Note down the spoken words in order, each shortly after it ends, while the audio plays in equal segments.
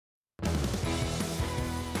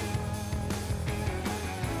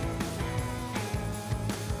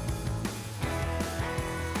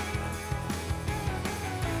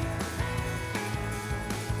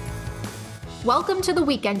Welcome to the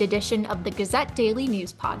weekend edition of the Gazette Daily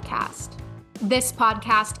News Podcast. This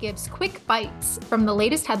podcast gives quick bites from the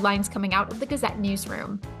latest headlines coming out of the Gazette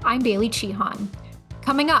newsroom. I'm Bailey Chihan.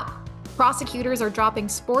 Coming up, prosecutors are dropping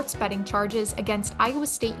sports betting charges against Iowa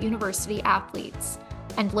State University athletes.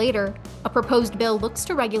 And later, a proposed bill looks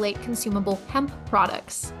to regulate consumable hemp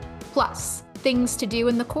products. Plus, things to do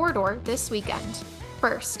in the corridor this weekend.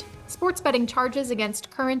 First, sports betting charges against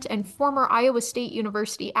current and former Iowa State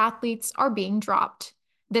University athletes are being dropped.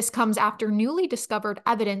 This comes after newly discovered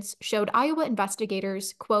evidence showed Iowa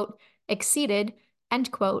investigators, quote, exceeded, end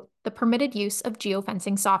quote, the permitted use of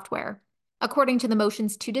geofencing software. According to the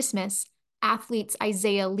motions to dismiss, athletes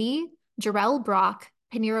Isaiah Lee, Jarrell Brock,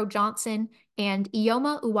 Pinheiro Johnson, and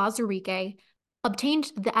Ioma Uwazurike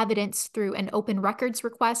obtained the evidence through an open records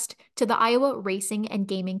request to the Iowa Racing and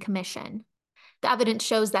Gaming Commission. The evidence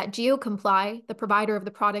shows that GeoComply, the provider of the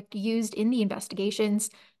product used in the investigations,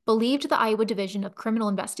 believed the Iowa Division of Criminal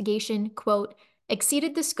Investigation, quote,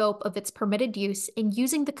 exceeded the scope of its permitted use in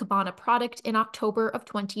using the Cabana product in October of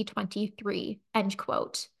 2023, end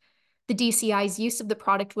quote. The DCI's use of the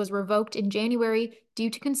product was revoked in January due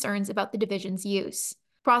to concerns about the division's use.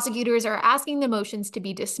 Prosecutors are asking the motions to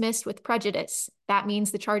be dismissed with prejudice. That means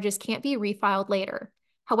the charges can't be refiled later.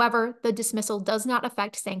 However, the dismissal does not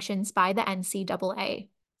affect sanctions by the NCAA.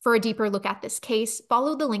 For a deeper look at this case,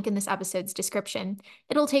 follow the link in this episode's description.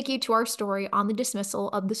 It'll take you to our story on the dismissal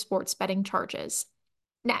of the sports betting charges.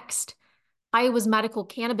 Next, Iowa's medical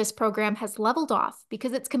cannabis program has leveled off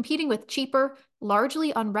because it's competing with cheaper,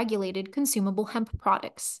 largely unregulated consumable hemp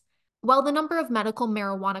products. While the number of medical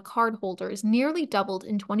marijuana cardholders nearly doubled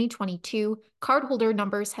in 2022, cardholder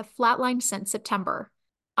numbers have flatlined since September.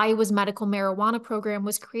 Iowa's medical marijuana program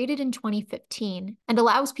was created in 2015 and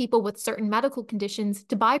allows people with certain medical conditions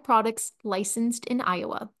to buy products licensed in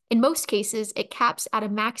Iowa. In most cases, it caps at a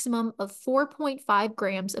maximum of 4.5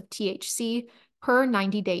 grams of THC per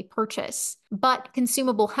 90-day purchase. But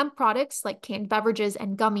consumable hemp products like canned beverages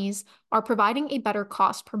and gummies are providing a better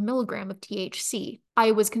cost per milligram of THC.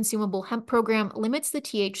 Iowa's consumable hemp program limits the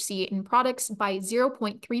THC in products by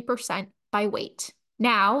 0.3% by weight.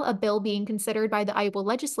 Now, a bill being considered by the Iowa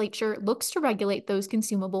legislature looks to regulate those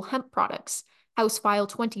consumable hemp products. House File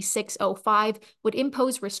 2605 would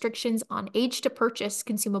impose restrictions on age to purchase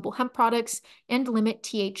consumable hemp products and limit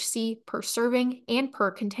THC per serving and per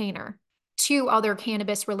container. Two other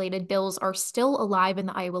cannabis-related bills are still alive in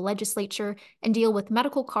the Iowa legislature and deal with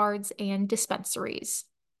medical cards and dispensaries.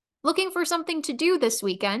 Looking for something to do this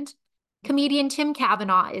weekend? Comedian Tim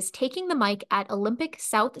Kavanaugh is taking the mic at Olympic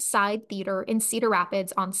South Side Theater in Cedar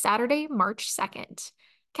Rapids on Saturday, March 2nd.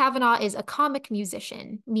 Kavanaugh is a comic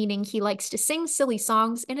musician, meaning he likes to sing silly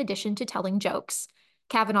songs in addition to telling jokes.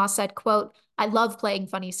 Kavanaugh said, quote, I love playing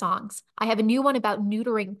funny songs. I have a new one about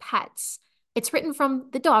neutering pets. It's written from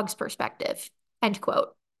the dog's perspective, end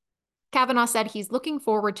quote. Kavanaugh said he's looking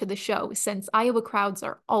forward to the show since Iowa crowds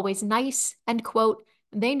are always nice, and quote,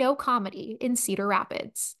 they know comedy in Cedar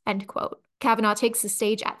Rapids, end quote. Kavanaugh takes the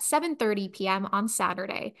stage at 7:30 p.m. on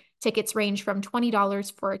Saturday. Tickets range from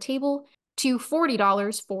 $20 for a table to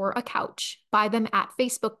 $40 for a couch. Buy them at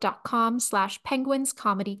facebook.com/Penguins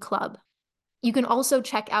Comedy Club. You can also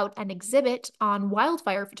check out an exhibit on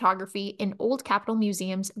wildfire photography in Old Capitol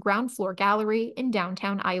Museum's ground floor gallery in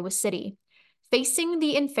downtown Iowa City. Facing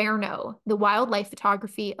the Inferno, the wildlife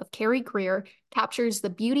photography of Carrie Greer captures the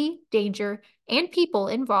beauty, danger, and people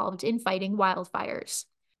involved in fighting wildfires.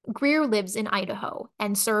 Greer lives in Idaho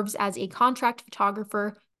and serves as a contract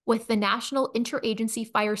photographer with the National Interagency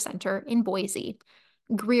Fire Center in Boise.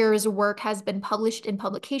 Greer's work has been published in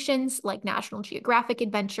publications like National Geographic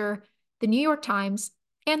Adventure, the New York Times,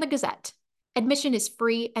 and the Gazette. Admission is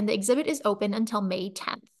free and the exhibit is open until May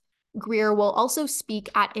 10th. Greer will also speak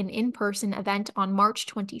at an in-person event on March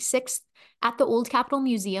 26th at the Old Capitol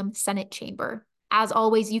Museum Senate Chamber. As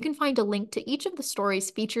always, you can find a link to each of the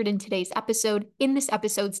stories featured in today's episode in this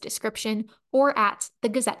episode's description or at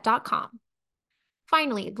thegazette.com.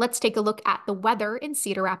 Finally, let's take a look at the weather in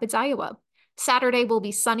Cedar Rapids, Iowa. Saturday will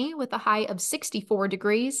be sunny with a high of 64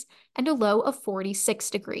 degrees and a low of 46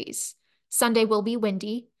 degrees. Sunday will be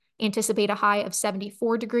windy. Anticipate a high of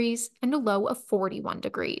 74 degrees and a low of 41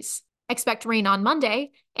 degrees. Expect rain on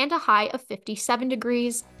Monday and a high of 57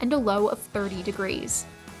 degrees and a low of 30 degrees.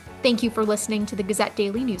 Thank you for listening to the Gazette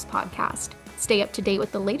Daily News Podcast. Stay up to date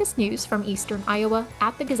with the latest news from Eastern Iowa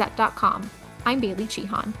at thegazette.com. I'm Bailey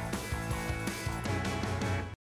Chihan.